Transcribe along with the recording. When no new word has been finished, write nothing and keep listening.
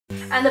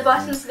And the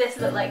bottoms to this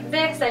look like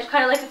this. They're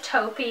kind of like a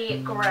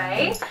taupey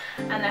grey,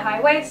 and they're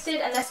high-waisted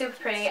and they're super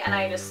pretty, and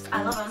I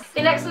love them.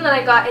 The next one that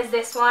I got is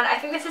this one. I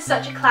think this is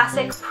such a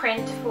classic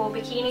print for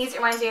bikinis. It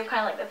reminds me of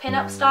kind of like the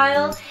pin-up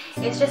style.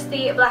 It's just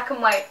the black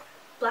and white,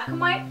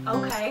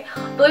 okay,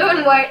 blue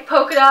and white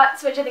polka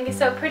dots, which I think is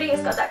so pretty.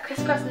 It's got that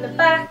crisscross in the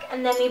back,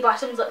 and then the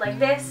bottoms look like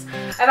this.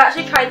 I've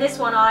actually tried this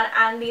one on,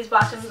 and these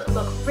bottoms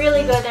look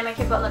really good. They make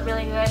your butt look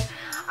really good.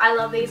 I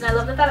love these, and I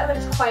love the fact that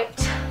it's quite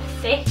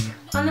thick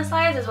on the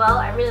sides as well.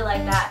 I really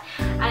like that,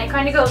 and it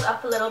kind of goes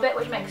up a little bit,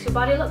 which makes your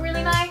body look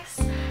really nice.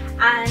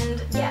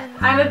 And yeah,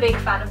 I'm a big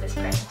fan of this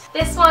print.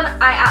 This one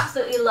I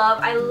absolutely love.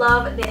 I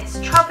love this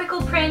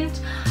tropical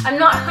print. I'm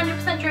not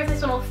 100% sure if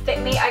this one will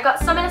fit me. I got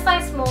some in a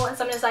size small and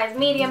some in a size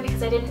medium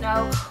because I didn't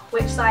know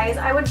which size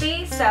I would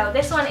be. So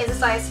this one is a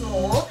size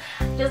small.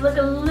 It does look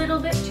a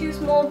little bit too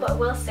small, but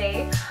we'll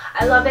see.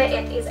 I love it.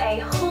 It is a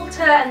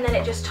halter, and then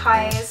it just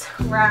ties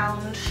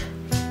round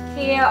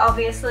here,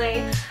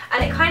 obviously.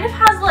 And it kind of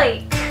has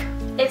like,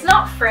 it's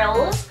not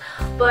frills,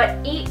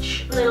 but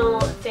each little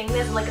thing,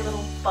 there's like a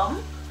little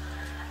bump.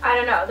 I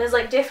don't know, there's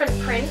like different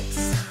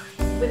prints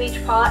with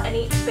each part, and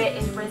each bit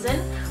is risen,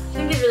 which I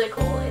think is really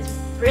cool. It's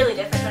really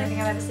different from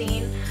anything I've ever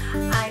seen,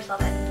 and I just love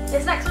it.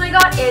 This next one I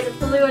got is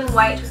blue and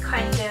white with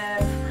kind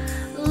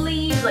of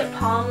leaves, like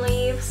palm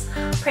leaves,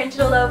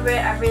 printed all over it.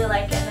 I really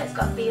like it, and it's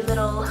got these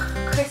little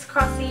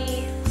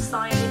crisscrossy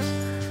side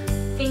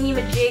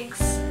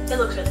thingy-majigs. It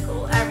looks really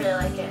cool. I really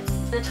like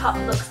it. The top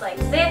looks like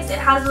this. It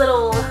has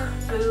little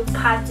boob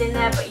pads in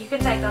there, but you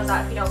can take those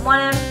out if you don't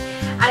want them.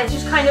 And it's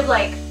just kind of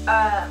like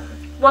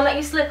one that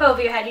you slip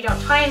over your head. You don't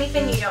tie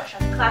anything, you don't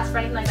shut the clasp or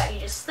anything like that. You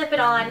just slip it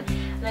on,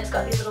 and then it's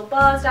got these little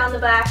bars down the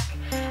back.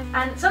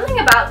 And something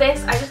about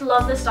this, I just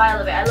love the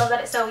style of it. I love that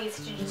it's so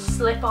easy to just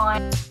slip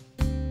on.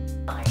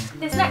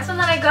 This next one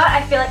that I got,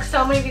 I feel like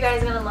so many of you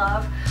guys are gonna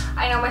love.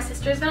 I know my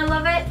sister is gonna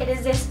love it. It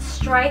is this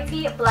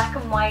stripy black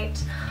and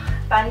white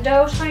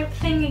bandeau type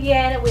thing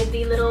again, with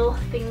the little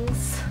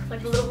things,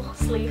 like the little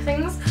sleeve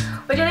things,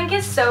 which I think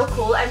is so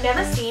cool. I've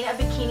never seen a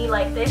bikini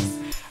like this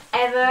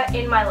ever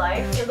in my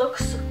life.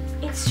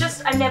 It's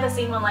just, I've never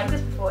seen one like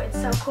this before. It's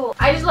so cool.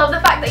 I just love the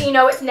fact that you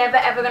know it's never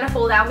ever gonna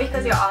fall down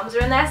because your arms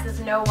are in there, so there's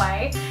no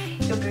way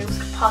your boobs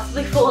could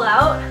possibly fall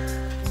out.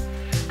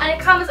 And it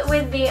comes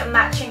with the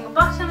matching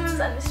bottoms,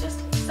 and it's just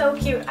so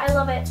cute. I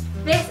love it.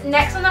 This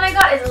next one that I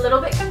got is a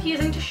little bit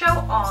confusing to show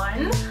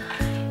on.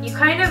 You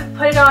kind of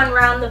put it on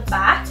around the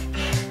back,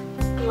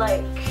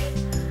 like,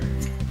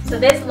 so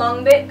this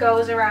long bit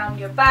goes around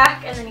your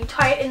back, and then you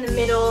tie it in the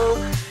middle,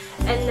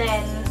 and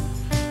then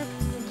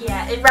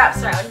yeah, it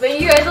wraps around. But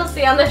you guys will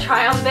see on the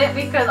try on bit,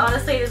 because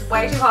honestly it is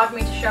way too hard for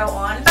me to show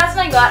on. The first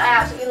one I got, I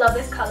absolutely love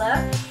this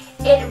colour.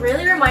 It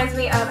really reminds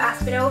me of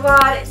Aspen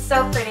Ovard. It's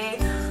so pretty.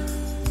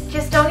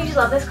 Don't you just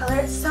love this colour?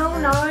 It's so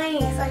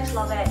nice. I just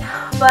love it.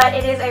 But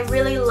it is a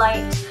really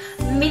light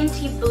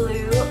minty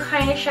blue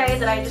kind of shade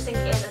that I just think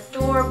is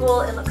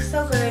adorable. It looks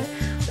so good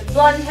with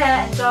blonde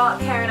hair and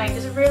dark hair, and I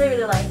just really,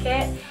 really like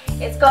it.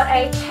 It's got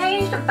a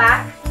caged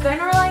back.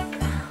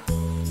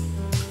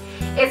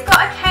 It's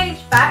got a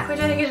caged back, which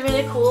I think is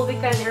really cool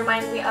because it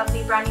reminds me of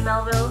the Brandy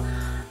Melville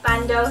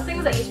bandeau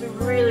things that used to be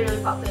really,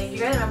 really popular. Do you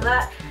guys remember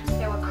that?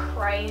 They were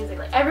crazy.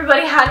 Like,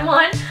 everybody had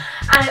one.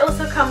 And it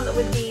also comes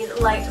with these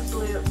light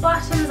blue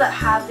bottoms that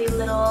have the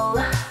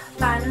little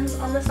bands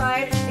on the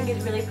side, which I think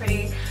is really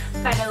pretty.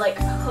 Kind of like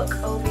hook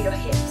over your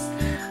hips.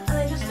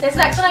 And this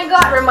next one I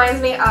got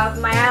reminds me of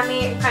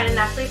Miami, kind of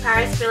Natalie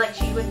Paris. I feel like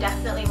she would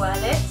definitely wear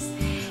this.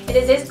 It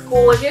is this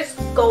gorgeous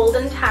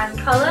golden tan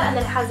colour, and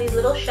then it has these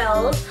little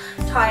shells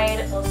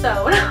tied or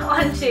sewn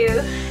onto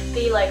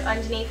the like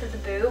underneath of the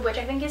boob, which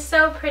I think is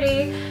so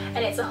pretty. And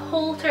it's a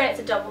halter, and it's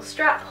a double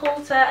strap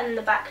halter, and then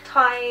the back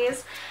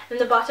ties, and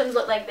the bottoms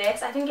look like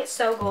this. I think it's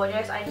so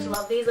gorgeous. I just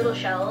love these little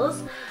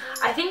shells.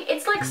 I think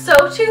it's like so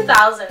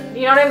 2000,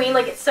 you know what I mean?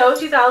 Like, it's so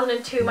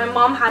 2002. My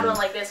mom had one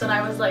like this when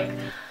I was like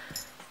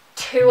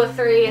 2 or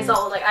 3 years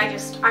old. Like,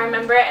 I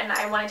remember it, and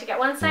I wanted to get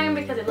one same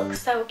because it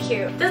looks so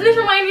cute. Doesn't this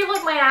remind you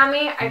of like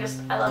Miami? I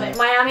love it.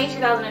 Miami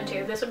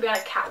 2002. This would be on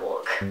a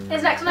catwalk.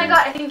 This next one I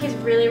got I think is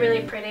really,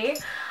 really pretty.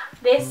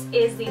 This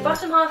is the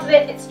bottom half of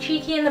it. It's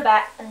cheeky in the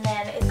back, and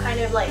then it's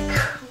kind of like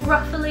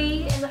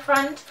ruffly in the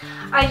front.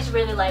 I just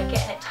really like it,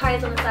 and it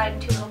ties on the side in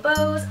 2 little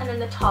bows, and then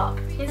the top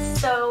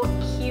is so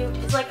cute.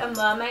 It's like a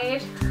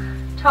mermaid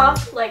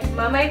top, like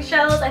mermaid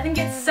shells. I think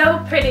it's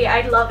so pretty.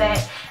 I love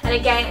it. And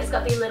again, it's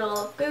got these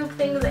little boob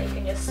things that you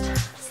can just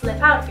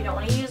slip out if you don't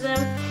want to use them.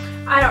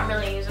 I don't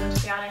really use them,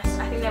 to be honest.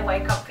 I think they're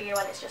way comfier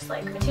when it's just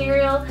like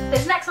material.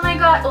 This next one I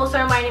got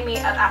also reminded me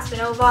of Aspen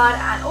Ovard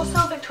and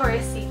also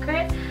Victoria's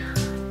Secret.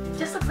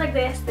 Just looks like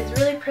this. This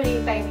really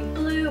pretty baby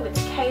blue with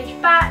the cage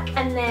back,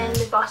 and then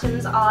the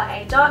bottoms are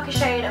a darker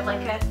shade of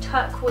like a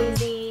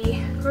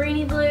turquoisey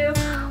greeny blue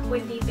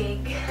with the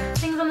big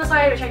things on the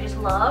side, which I just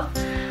love.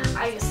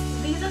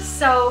 These are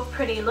so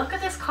pretty. Look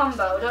at this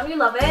combo. Don't you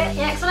love it?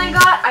 The next one I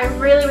got, I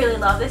really, really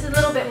love. This is a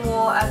little bit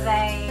more of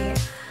a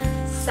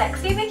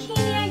sexy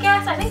bikini, I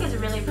guess. I think it's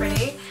really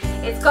pretty.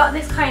 It's got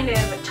this kind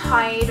of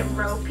tied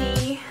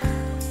ropey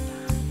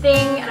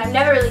thing, and I've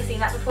never really seen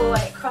that before,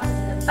 and it crosses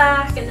in the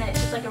back, and then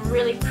it's just like a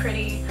really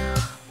pretty,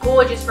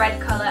 gorgeous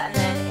red colour, and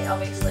then it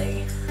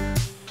obviously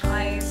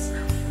ties.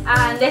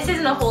 And this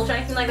isn't a halter or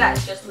anything like that,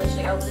 it's just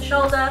literally over the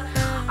shoulder.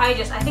 I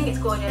think it's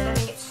gorgeous, I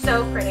think it's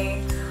so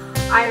pretty.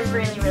 I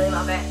really, really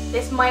love it.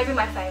 This might be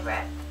my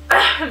favourite.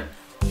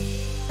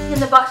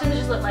 And the buttons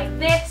just look like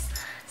this.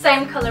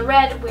 Same colour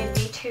red with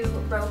the two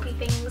ropey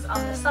things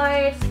on the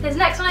sides. This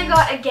next one I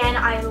got, again,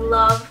 I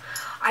love.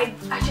 I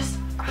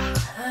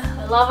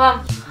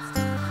love them.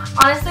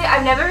 Honestly,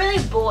 I've never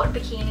really bought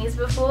bikinis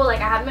before. Like,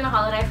 I haven't been on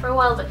holiday for a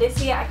while, but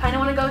this year I kind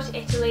of want to go to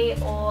Italy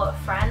or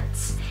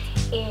France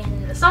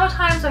in the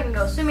summertime so I can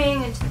go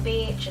swimming into the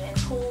beach and in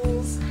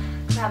pools.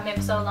 I haven't been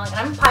for so long, and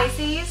I'm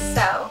Pisces,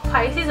 so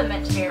Pisces are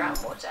meant to be around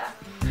water.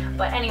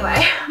 But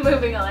anyway,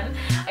 moving on.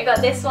 I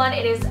got this one.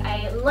 It is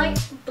a light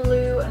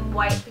blue and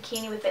white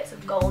bikini with bits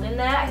of gold in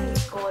there. I think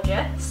it's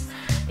gorgeous.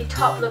 The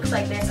top looks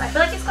like this. I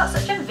feel like it's got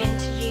such a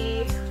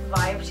vintagey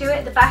vibe to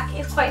it. The back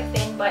is quite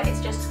thin, but it's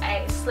just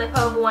a slip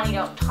over one. You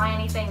don't tie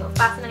anything or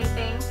fasten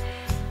anything.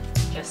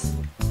 Just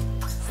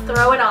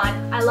throw it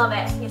on. I love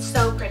it. It's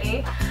so pretty.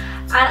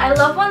 And I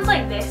love ones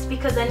like this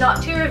because they're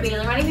not too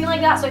revealing or anything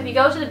like that. So if you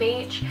go to the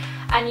beach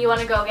and you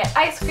want to go get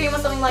ice cream or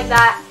something like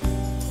that,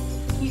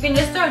 you can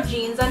just throw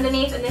jeans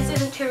underneath, and this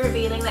isn't too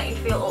revealing that you'd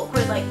feel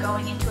awkward like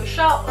going into a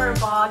shop or a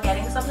bar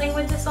getting something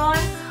with this on.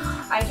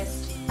 I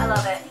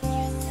love it.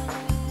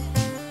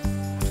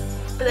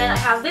 But then I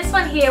have this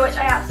one here, which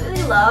I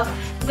absolutely love.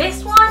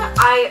 This one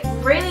I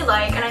really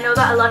like, and I know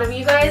that a lot of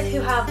you guys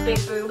who have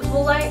big boobs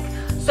will like.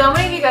 So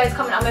many of you guys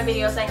comment on my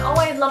video saying, oh,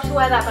 I'd love to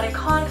wear that, but I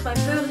can't because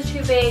my boobs are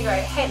too big, or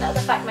I hate that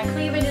the fact my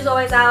cleavage is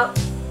always out.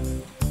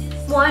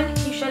 One,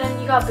 you shouldn't,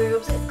 you got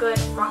boobs, it's good,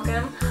 rock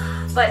them.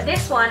 But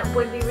this one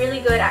would be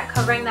really good at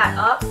covering that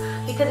up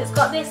because it's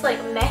got this like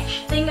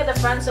mesh thing at the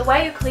front, so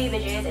where your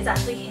cleavage is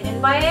actually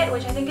hidden by it,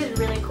 which I think is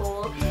really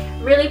cool.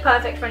 Really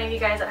perfect for any of you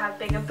guys that have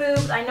bigger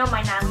boobs. I know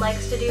my nan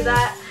likes to do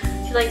that.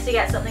 She likes to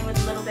get something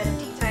with a little bit of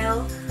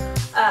detail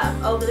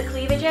over the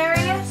cleavage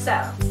area,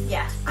 so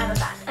yeah, I'm a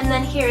fan. And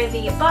then here are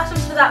the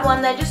bottoms for that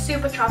one. They're just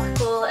super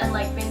tropical and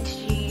like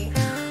vintagey,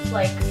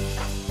 like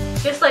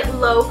just like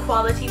low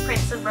quality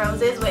prints of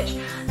roses, which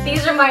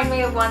these remind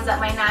me of ones that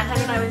my nan had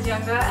when I was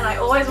younger, and I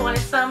always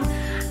wanted some,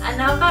 and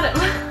now I've got them.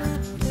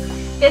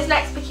 This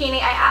next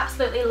bikini I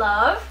absolutely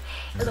love.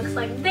 It looks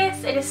like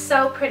this. It is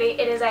so pretty.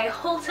 It is a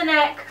halter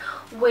neck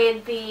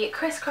with the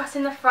crisscross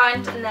in the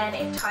front, and then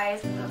it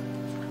ties,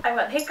 I've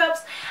got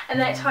hiccups, and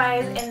then it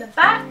ties in the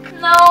back. No,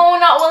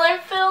 not while I'm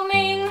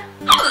filming.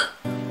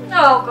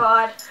 Oh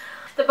god.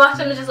 The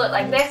bottoms just look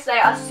like this. They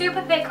are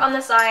super thick on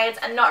the sides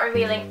and not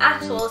revealing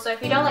at all, so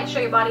if you don't like show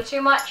your body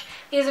too much,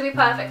 these will be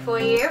perfect for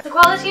you. The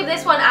quality of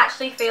this one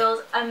actually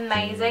feels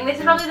amazing. This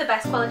is probably the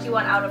best quality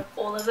one out of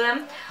all of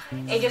them.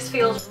 It just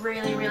feels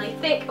really, really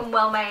thick and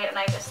well made, and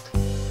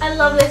I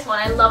love this one.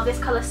 I love this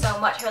colour so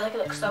much. I feel like it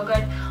looks so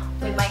good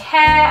with my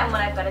hair, and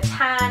when I've got a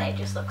tan, it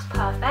just looks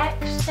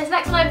perfect. This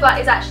next one I've got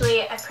is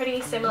actually a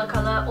pretty similar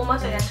colour,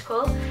 almost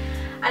identical.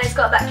 And it's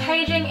got that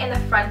caging in the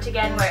front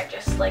again where it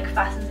just like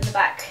fastens in the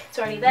back. It's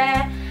already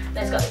there.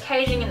 Then it's got the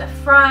caging in the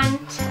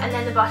front, and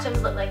then the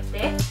bottoms look like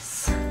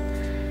this.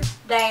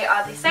 They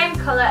are the same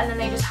colour, and then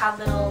they just have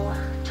little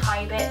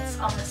tie bits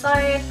on the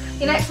side.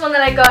 The next one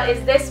that I got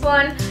is this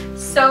one.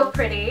 So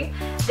pretty.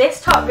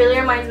 This top really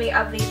reminds me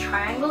of the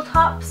triangle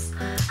tops,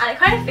 and it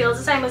kind of feels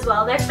the same as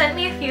well. They've sent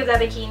me a few of their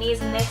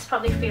bikinis, and this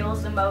probably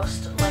feels the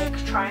most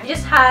like triangle. It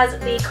just has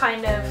the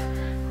kind of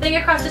thing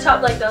across the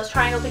top like those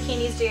triangle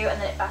bikinis do, and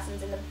then it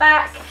fastens in the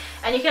back,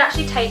 and you can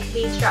actually take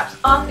these straps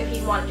off if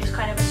you want just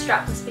kind of a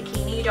strapless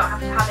bikini. You don't have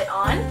to have it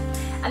on,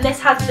 and this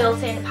has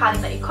built-in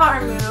padding that you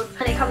can't remove,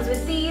 and it comes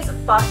with these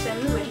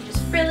bottoms which are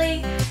just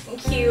frilly and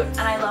cute,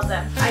 and I love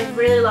them. I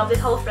really love this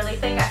whole frilly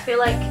thing. I feel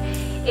like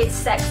it's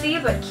sexy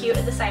but cute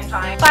at the same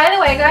time. By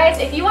the way guys,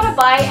 if you want to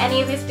buy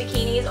any of these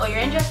bikinis or you're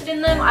interested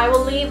in them, I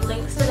will leave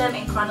links to them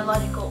in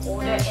chronological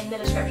order in the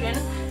description,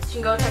 so you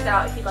can go check that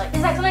out if you'd like.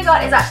 This next one I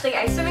got is actually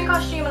a swimming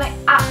costume, and I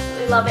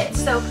absolutely love it.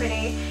 It's so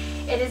pretty.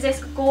 It is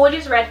this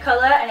gorgeous red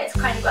colour, and it's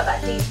kind of got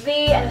that deep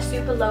V and a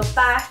super low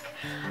back,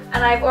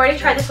 and I've already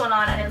tried this one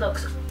on and it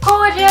looks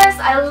gorgeous.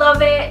 I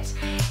love it.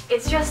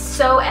 It's just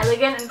so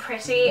elegant and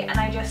pretty, and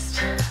I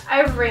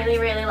really,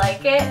 really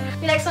like it.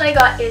 The next one I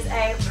got is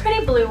a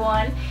pretty blue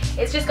one.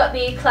 It's just got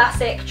the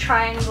classic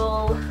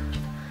triangle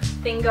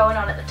thing going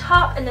on at the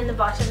top, and then the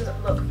bottoms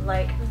look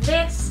like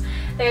this.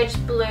 They're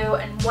just blue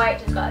and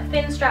white. It's got a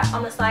thin strap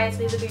on the sides.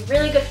 These would be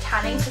really good for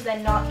tanning because they're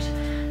not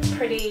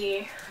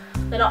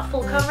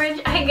full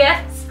coverage, I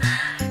guess.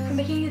 Can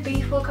bikinis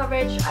be full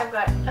coverage? I've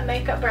got a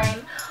makeup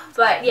brain.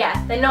 But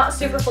yeah, they're not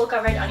super full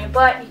coverage on your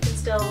butt. You can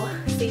still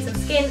see some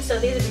skin, so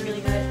these would be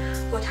really good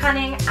for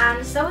tanning,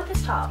 and so with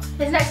this top.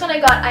 This next one I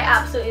got, I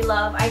absolutely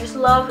love. I just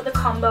love the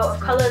combo of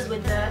colours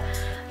with the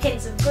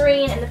hints of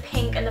green and the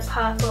pink and the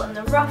purple and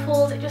the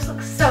ruffles. It just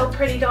looks so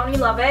pretty. Don't you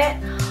love it?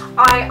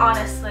 I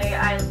honestly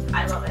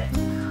love it.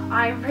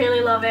 I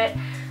really love it.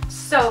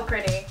 So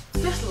pretty.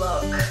 Just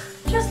look.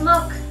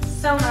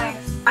 So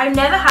nice. I've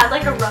never had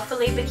like a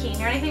ruffly bikini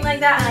or anything like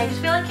that, and I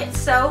just feel like it's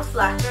so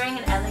flattering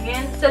and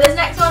elegant. So this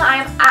next one I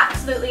am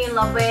absolutely in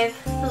love with.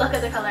 Look at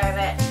the colour of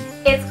it.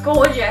 It's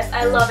gorgeous.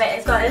 I love it.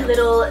 It's got a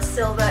little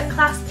silver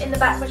clasp in the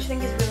back, which I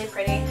think is really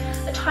pretty.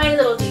 A tiny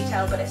little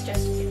detail, but it's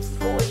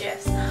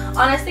gorgeous.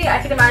 Honestly,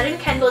 I could imagine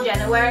Kendall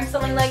Jenner wearing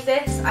something like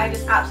this. I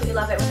just absolutely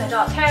love it with her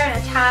dark hair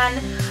and a tan.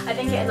 I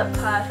think it would look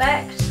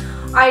perfect.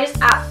 I just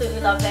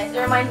absolutely love this.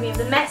 It reminds me of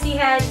the messy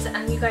heads,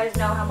 and you guys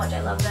know how much I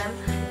love them.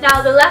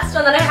 Now the last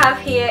one that I have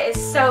here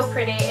is so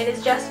pretty. It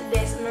is just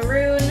this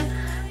maroon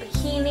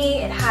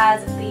bikini. It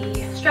has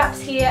the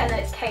straps here and then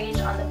it's caged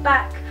on the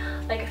back,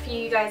 like a few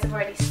you guys have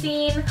already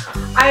seen.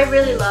 I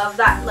really love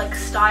that like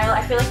style.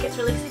 I feel like it's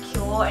really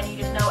secure and you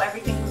just know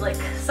everything's like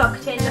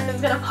sucked in, nothing's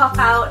gonna pop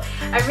out.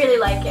 I really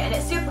like it, and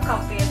it's super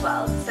comfy as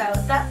well. So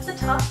that's the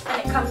top,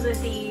 and it comes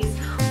with these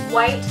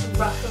white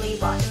ruffly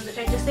bottoms, which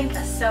I just think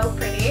are so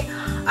pretty.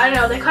 I don't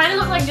know, they kind of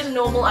look like just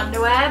normal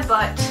underwear,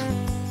 but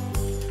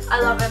I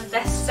love them.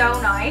 They're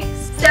so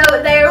nice. So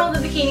there are all the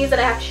bikinis that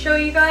I have to show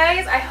you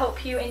guys. I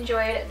hope you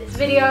enjoyed this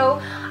video.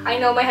 I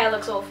know my hair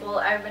looks awful.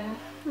 I've been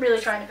really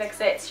trying to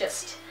fix it. It's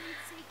just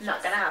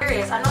not gonna happen.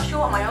 I'm not sure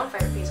what my own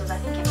favourite piece was. I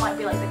think it might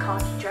be like the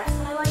khaki dress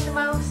that I like the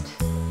most.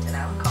 Don't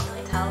know, I can't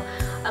really tell.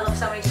 I love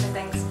so many different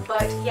things.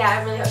 But yeah,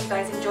 I really hope you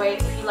guys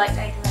enjoyed. If you liked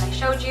anything that I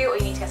showed you, or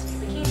you need to get some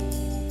new bikinis,